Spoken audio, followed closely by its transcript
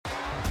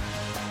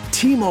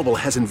T-Mobile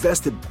has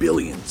invested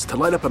billions to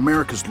light up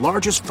America's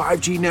largest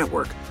 5G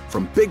network,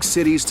 from big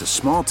cities to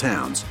small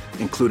towns,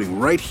 including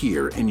right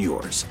here in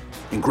yours.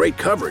 And great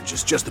coverage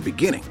is just the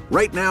beginning.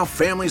 Right now,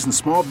 families and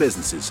small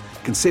businesses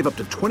can save up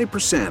to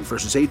 20%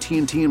 versus AT&T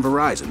and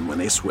Verizon when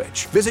they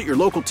switch. Visit your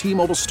local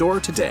T-Mobile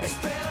store today.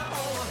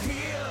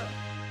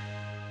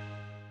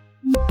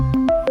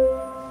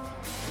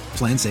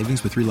 Plan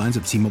savings with 3 lines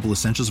of T-Mobile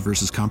Essentials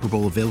versus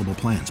comparable available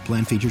plans.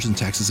 Plan features and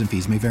taxes and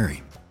fees may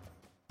vary.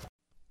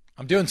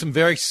 I'm doing some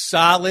very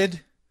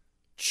solid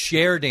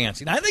chair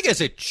dancing. I think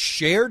as a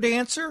chair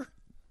dancer,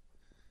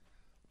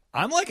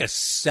 I'm like a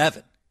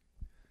 7.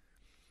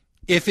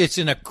 If it's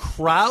in a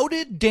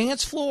crowded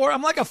dance floor,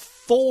 I'm like a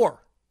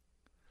 4.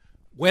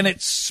 When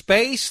it's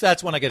space,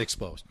 that's when I get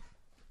exposed.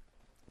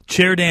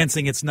 Chair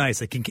dancing, it's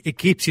nice. It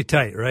keeps you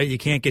tight, right? You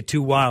can't get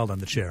too wild on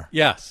the chair.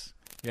 Yes.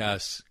 The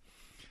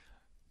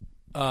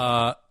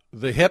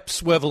hip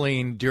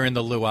swiveling during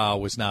the luau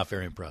was not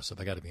very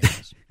impressive, I got to be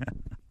honest.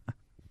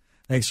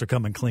 Thanks for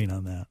coming clean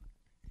on that.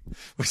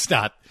 Was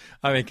not.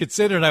 I mean,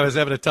 considering I was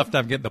having a tough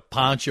time getting the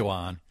poncho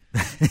on,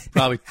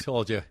 probably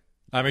told you.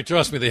 I mean,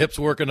 trust me, the hips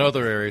work in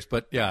other areas,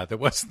 but yeah, that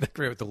wasn't that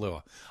great with the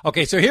luau.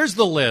 Okay, so here's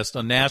the list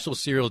on National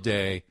Cereal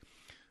Day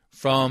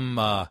from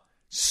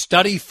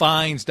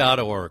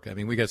studyfinds.org. I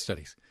mean, we got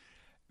studies.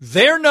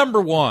 They're number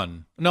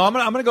 1. No, I'm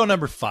gonna go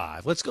number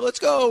 5. Let's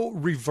go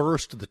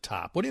reverse to the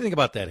top. What do you think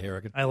about that,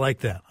 Harrigan? I like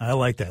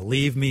that.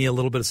 Leave me a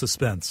little bit of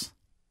suspense.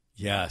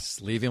 Yes,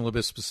 leaving a little bit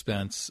of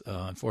suspense.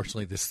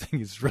 Unfortunately, this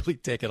thing is really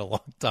taking a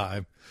long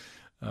time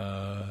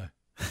to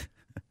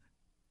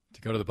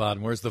go to the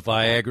bottom. Where's the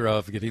Viagra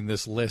of getting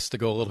this list to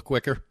go a little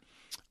quicker?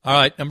 All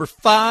right, number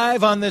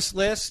 5 on this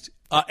list.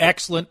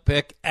 Excellent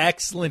pick. I'm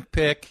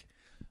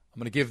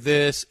going to give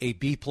this a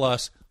B+.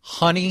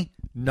 Honey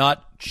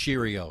Nut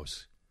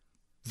Cheerios.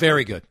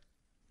 Very good.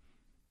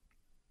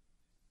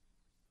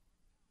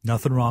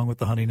 Nothing wrong with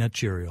the Honey Nut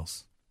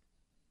Cheerios.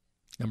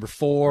 Number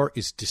 4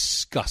 is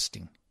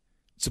disgusting.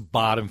 It's a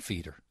bottom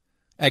feeder.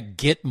 At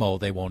Gitmo,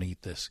 they won't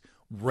eat this.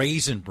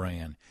 Raisin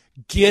Bran.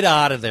 Get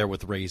out of there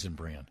with Raisin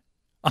Bran.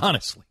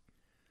 Honestly.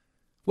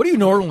 What do you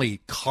normally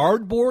eat?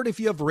 Cardboard if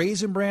you have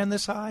Raisin Bran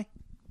this high?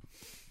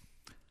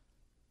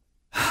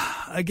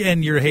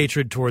 Again, your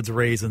hatred towards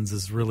raisins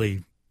is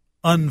really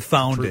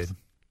unfounded.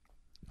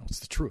 No, it's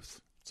the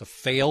truth. It's a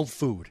failed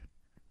food.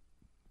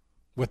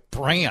 With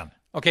bran.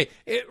 Okay,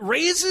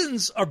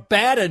 raisins are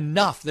bad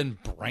enough than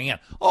bran.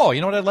 Oh,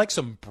 you know what? I'd like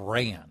some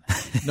bran.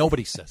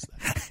 Nobody says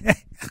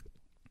that.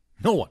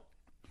 No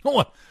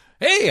one.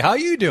 Hey, how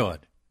you doing?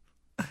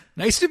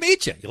 Nice to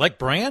meet you. You like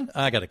bran?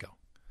 I got to go.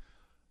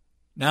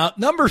 Now,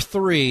 number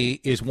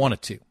 3 is one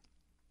of two.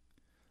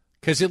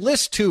 Because it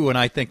lists 2, and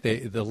I think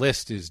the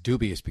list is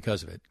dubious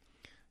because of it.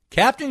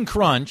 Captain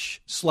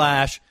Crunch /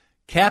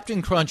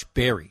 Captain Crunch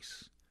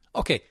Berries.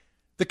 Okay,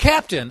 the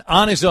Captain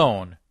on his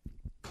own,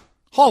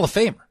 Hall of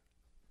Famer.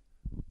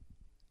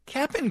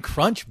 Captain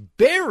Crunch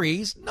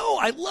Berries? No,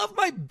 I love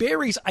my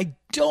berries. I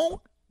don't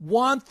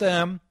want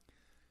them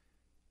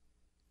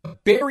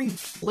berry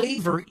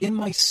flavor in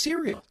my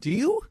cereal. Do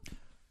you?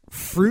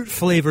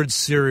 Fruit-flavored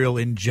cereal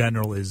in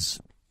general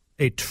is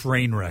a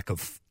train wreck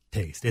of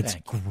taste. It's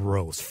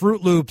gross.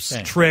 Fruit Loops,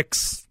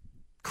 Trix,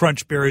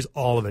 Crunch Berries,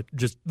 all of it.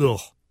 Just, ugh.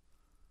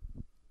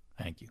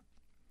 Thank you.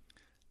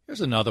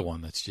 Here's another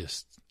one that's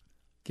just,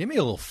 give me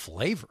a little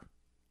flavor.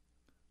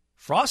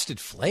 Frosted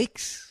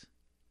Flakes.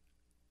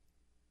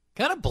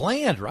 Kind of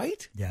bland,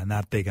 right? Yeah,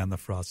 not big on the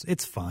frost.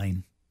 It's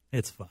fine.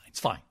 It's fine.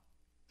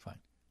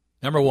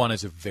 Number 1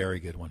 is a very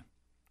good one.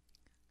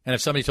 And if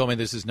somebody told me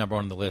this is number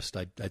 1 on the list,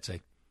 I'd say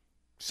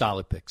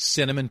solid pick.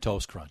 Cinnamon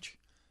Toast Crunch.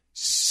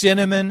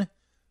 Cinnamon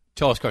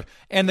Toast Crunch.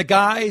 And the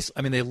guys,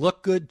 I mean, they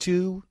look good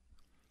too.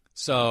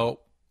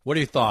 So what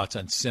are your thoughts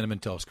on Cinnamon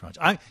Toast Crunch?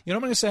 You know what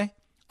I'm going to say?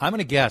 I'm going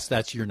to guess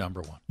that's your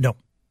number 1. No,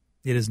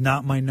 it is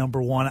not my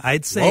number 1.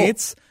 I'd say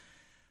it's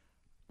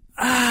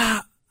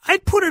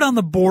I'd put it on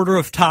the border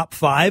of top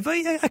 5.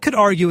 I could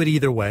argue it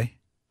either way,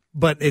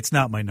 but it's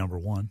not my number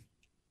 1.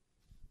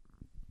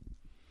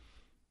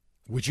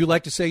 Would you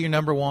like to say your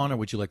number 1, or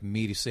would you like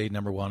me to say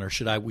number 1, or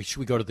should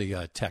we go to the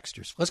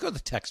texters? Let's go to the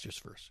texters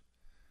first.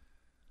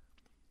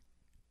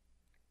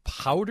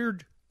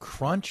 Powdered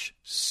Crunch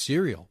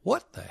cereal.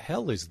 What the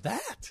hell is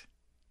that?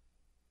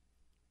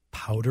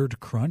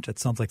 Powdered Crunch? That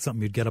sounds like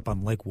something you'd get up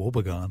on Lake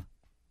Wobegon.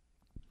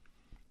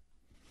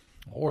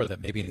 Or that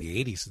maybe in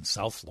the 80s in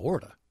South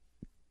Florida.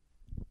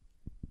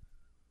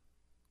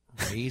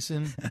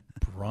 Raisin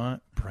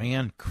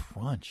Bran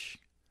Crunch.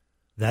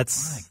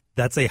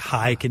 That's a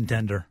high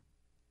contender.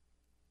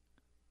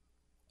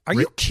 Are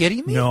you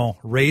kidding me? No.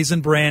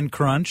 Raisin Bran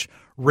Crunch.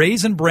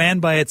 Raisin Bran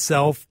by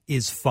itself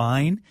is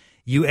fine.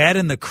 You add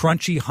in the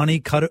crunchy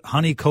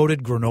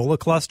honey-coated granola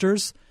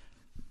clusters,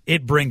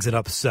 it brings it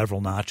up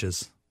several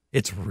notches.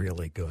 It's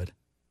really good.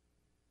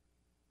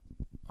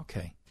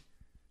 Okay.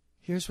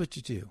 Here's what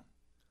you do.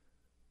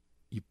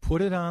 You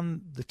put it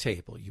on the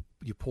table.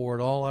 You pour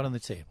it all out on the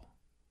table.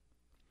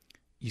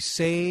 You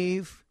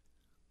save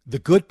the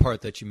good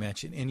part that you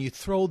mentioned, and you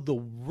throw the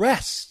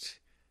rest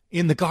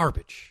in the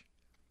garbage.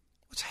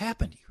 What's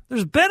happened to you?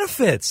 There's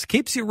benefits.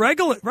 Keeps you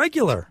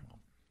regular.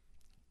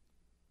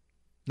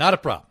 Not a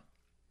problem.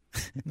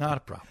 Not a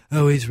problem.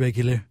 Always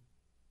regular.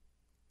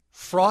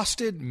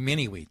 Frosted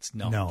mini wheats.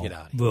 No, get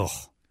out of here. Ugh.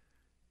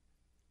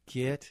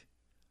 Get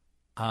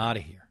out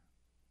of here.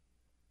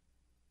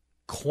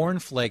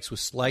 Cornflakes with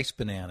sliced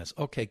bananas.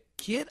 Okay,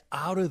 get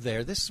out of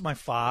there. This is my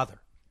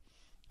father.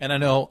 And I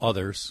know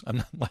others. I'm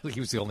not like he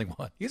was the only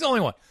one. He's the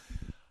only one.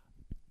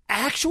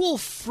 Actual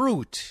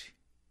fruit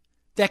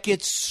that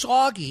gets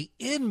soggy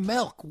in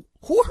milk.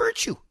 Who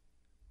hurt you?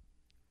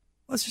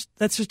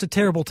 That's just a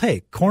terrible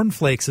take.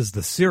 Cornflakes is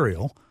the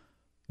cereal.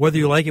 Whether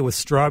you like it with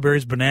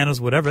strawberries, bananas,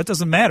 whatever, it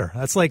doesn't matter.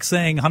 That's like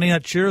saying Honey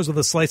Nut Cheerios with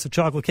a slice of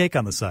chocolate cake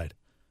on the side.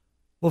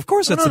 Well, of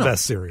course it's the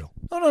best cereal.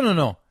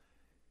 No.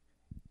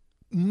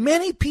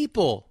 Many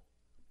people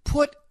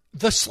put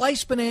the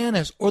sliced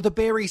bananas or the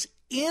berries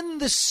in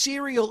the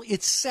cereal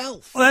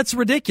itself. Well, that's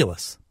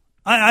ridiculous.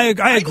 I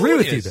agree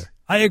with you there.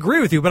 I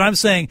agree with you, but I'm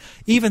saying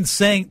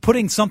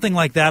putting something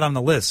like that on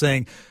the list,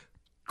 saying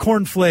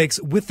cornflakes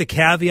with the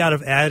caveat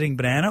of adding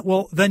banana,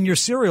 well, then your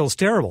cereal's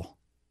terrible.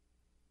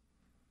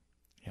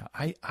 Yeah,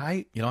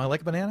 I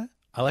like banana.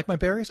 I like my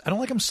berries. I don't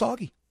like them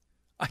soggy.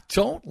 I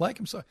don't like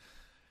them soggy.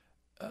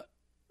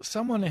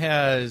 Someone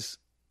has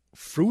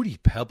Fruity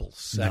Pebbles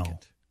second. No.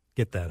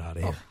 Get that out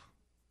of here.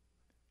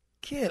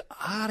 Get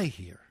out of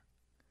here.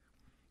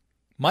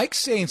 Mike's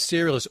saying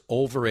cereal is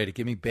overrated.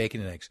 Give me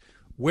bacon and eggs.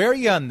 Where are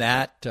you on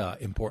that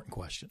important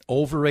question?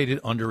 Overrated,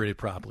 underrated,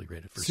 properly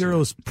rated? For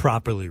cereal is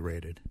properly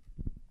rated.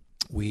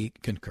 We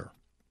concur.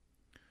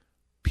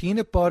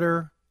 Peanut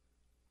butter,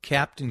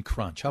 Captain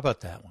Crunch. How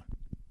about that one?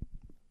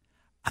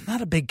 I'm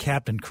not a big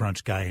Captain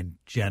Crunch guy in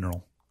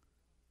general.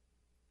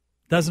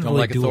 Doesn't don't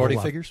really like do authority a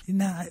lot. Figures?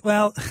 Nah,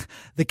 well,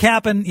 the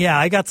Captain, yeah,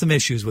 I got some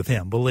issues with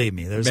him. Believe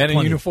me, there's men in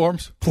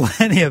uniforms.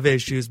 Plenty of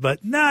issues, but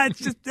it's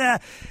just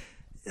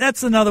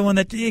that's another one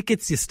that it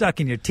gets you stuck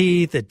in your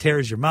teeth. It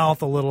tears your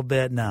mouth a little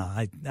bit. No,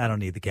 I don't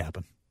need the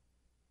Captain.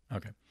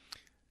 Okay,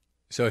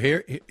 so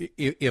here,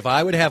 if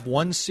I would have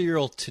one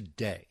cereal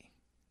today,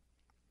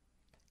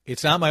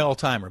 it's not my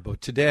all-timer,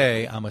 but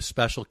today I'm a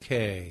Special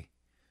K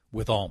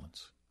with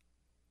almonds.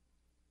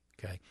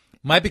 Okay,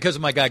 might because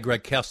of my guy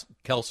Greg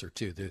Kelser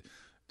too.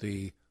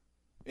 He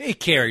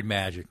carried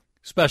magic.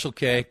 Special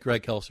K,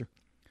 Greg Kelser.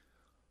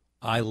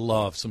 I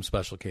love some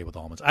Special K with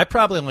almonds. I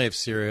probably only have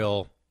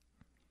cereal.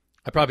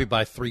 I probably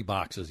buy 3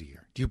 boxes a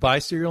year. Do you buy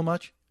cereal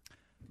much?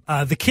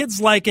 The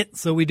kids like it,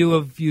 so we do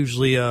have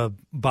usually a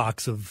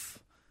box of,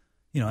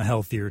 a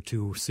healthier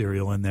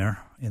cereal in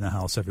there in the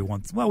house every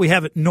once. Well, we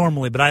have it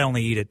normally, but I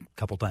only eat it a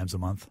couple times a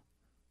month.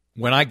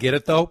 When I get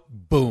it, though,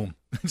 boom.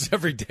 It's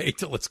every day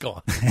till it's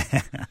gone.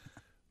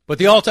 But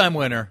the all-time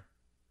winner,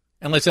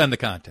 and let's end the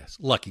contest,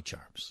 Lucky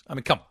Charms. I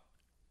mean, come on.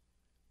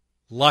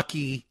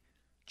 Lucky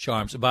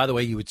Charms. And by the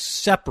way, you would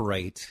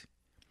separate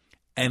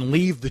and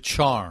leave the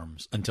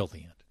charms until the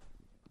end.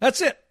 That's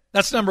it.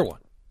 That's number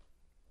one.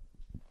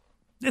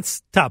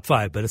 It's top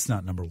 5, but it's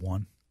not number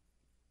 1.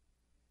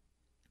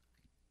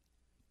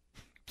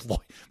 Blois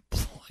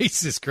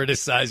is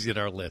criticizing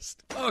our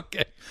list.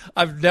 Okay.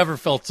 I've never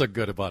felt so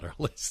good about our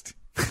list.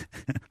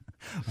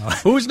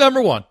 Who's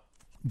number 1?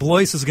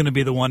 Blois is going to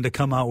be the one to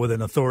come out with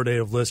an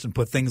authoritative list and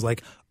put things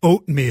like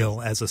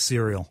oatmeal as a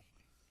cereal.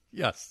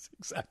 Yes,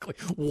 exactly.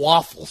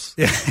 Waffles.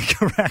 Yeah,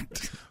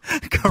 correct.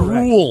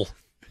 Gruel.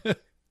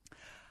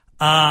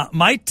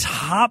 My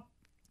top,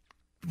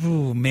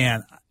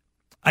 man,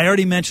 I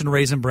already mentioned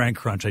Raisin Bran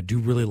Crunch. I do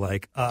really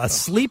like. A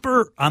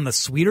sleeper on the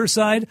sweeter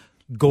side,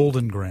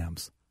 Golden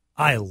Grams.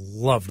 I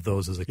loved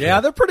those as a kid. Yeah,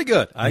 they're pretty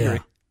good. I agree.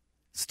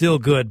 Still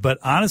good. But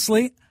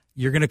honestly,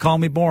 you're going to call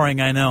me boring,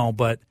 I know,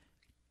 but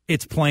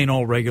it's plain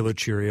old regular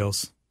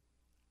Cheerios.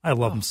 I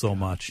love them so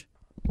much.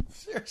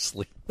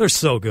 Seriously. They're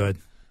so good.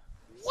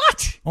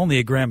 What? Only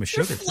a gram of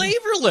sugar. They're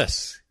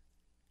flavorless.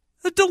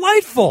 They're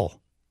delightful.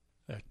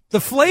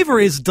 The flavor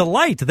is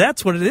delight.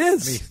 That's what it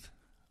is.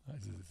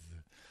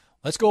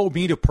 Let's go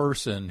meet a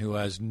person who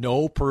has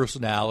no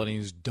personality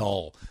and is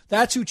dull.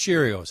 That's who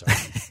Cheerios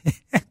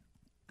are.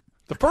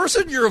 The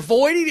person you're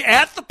avoiding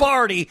at the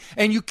party,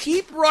 and you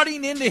keep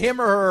running into him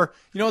or her.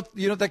 You know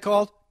what they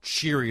called?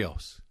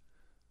 Cheerios.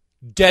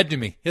 Dead to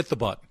me. Hit the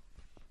button.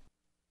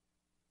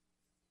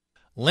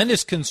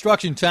 Lindus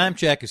Construction Time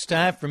Check. It's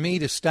time for me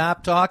to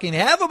stop talking.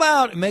 Have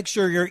about and make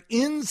sure your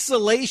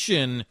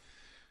insulation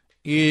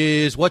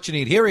is what you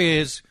need. Here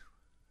is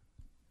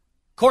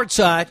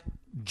courtside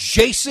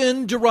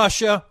Jason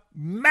DeRusha.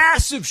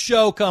 Massive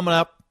show coming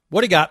up.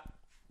 What do you got?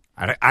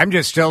 I'm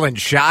just still in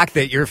shock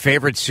that your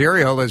favorite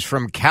cereal is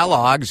from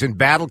Kellogg's in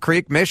Battle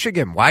Creek,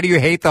 Michigan. Why do you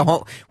hate the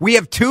whole? We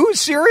have 2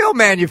 cereal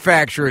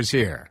manufacturers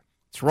here.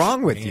 What's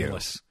wrong with you?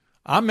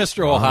 I'm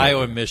Mr.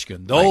 Ohio and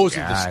Michigan. Those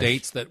are the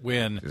states that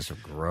win. This is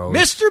gross.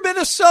 Mr.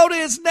 Minnesota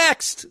is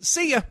next.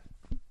 See ya.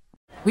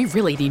 We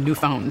really need new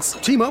phones.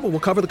 T-Mobile will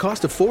cover the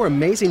cost of 4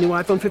 amazing new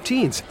iPhone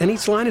 15s, and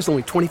each line is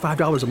only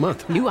 $25 a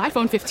month. New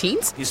iPhone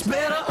 15s? It's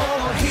better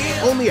over here.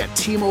 Only at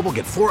T-Mobile,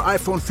 get 4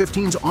 iPhone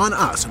 15s on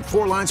us and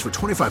 4 lines for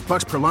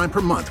 $25 per line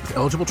per month with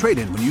eligible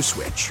trade-in when you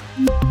switch.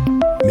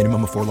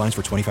 Minimum of 4 lines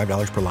for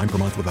 $25 per line per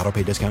month with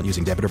autopay discount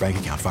using debit or bank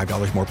account.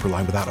 $5 more per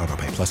line without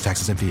autopay, plus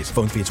taxes and fees.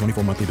 Phone fee at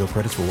 24 monthly bill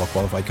credits for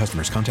well-qualified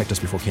customers. Contact us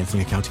before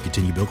canceling account to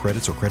continue bill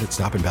credits or credit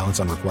stop and balance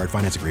on required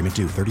finance agreement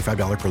due.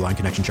 $35 per line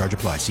connection charge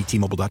applies. See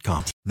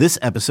T-Mobile.com. This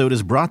episode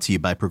is brought to you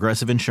by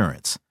Progressive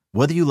Insurance.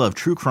 Whether you love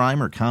true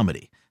crime or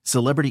comedy,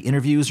 celebrity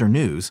interviews or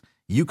news,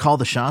 you call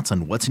the shots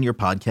on what's in your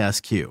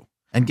podcast queue.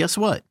 And guess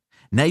what?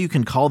 Now you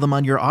can call them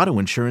on your auto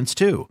insurance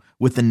too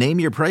with the Name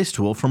Your Price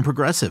tool from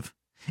Progressive.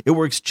 It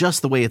works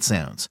just the way it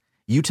sounds.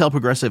 You tell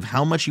Progressive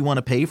how much you want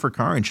to pay for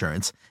car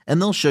insurance,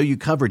 and they'll show you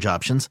coverage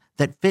options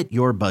that fit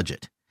your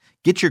budget.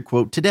 Get your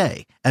quote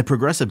today at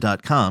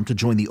Progressive.com to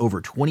join the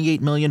over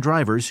 28 million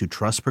drivers who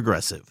trust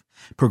Progressive.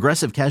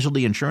 Progressive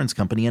Casualty Insurance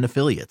Company and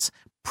Affiliates.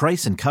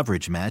 Price and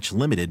coverage match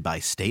limited by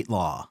state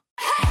law.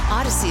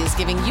 Odyssey is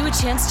giving you a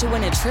chance to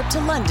win a trip to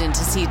London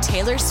to see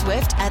Taylor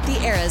Swift at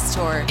the Eras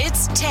Tour.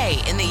 It's Tay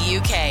in the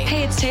UK.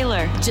 Hey, it's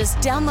Taylor. Just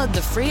download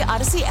the free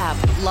Odyssey app,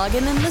 log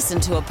in and listen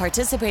to a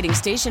participating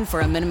station for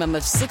a minimum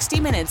of 60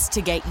 minutes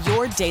to get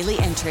your daily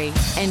entry.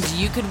 And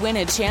you could win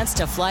a chance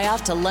to fly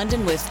off to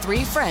London with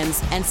 3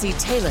 friends and see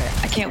Taylor.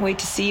 I can't wait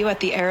to see you at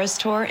the Eras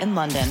Tour in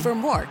London. For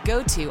more,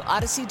 go to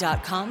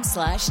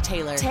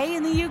odyssey.com/Taylor. Tay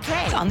in the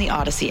UK. It's on the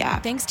Odyssey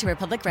app. Thanks to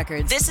Republic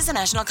Records. This is a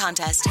national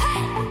contest.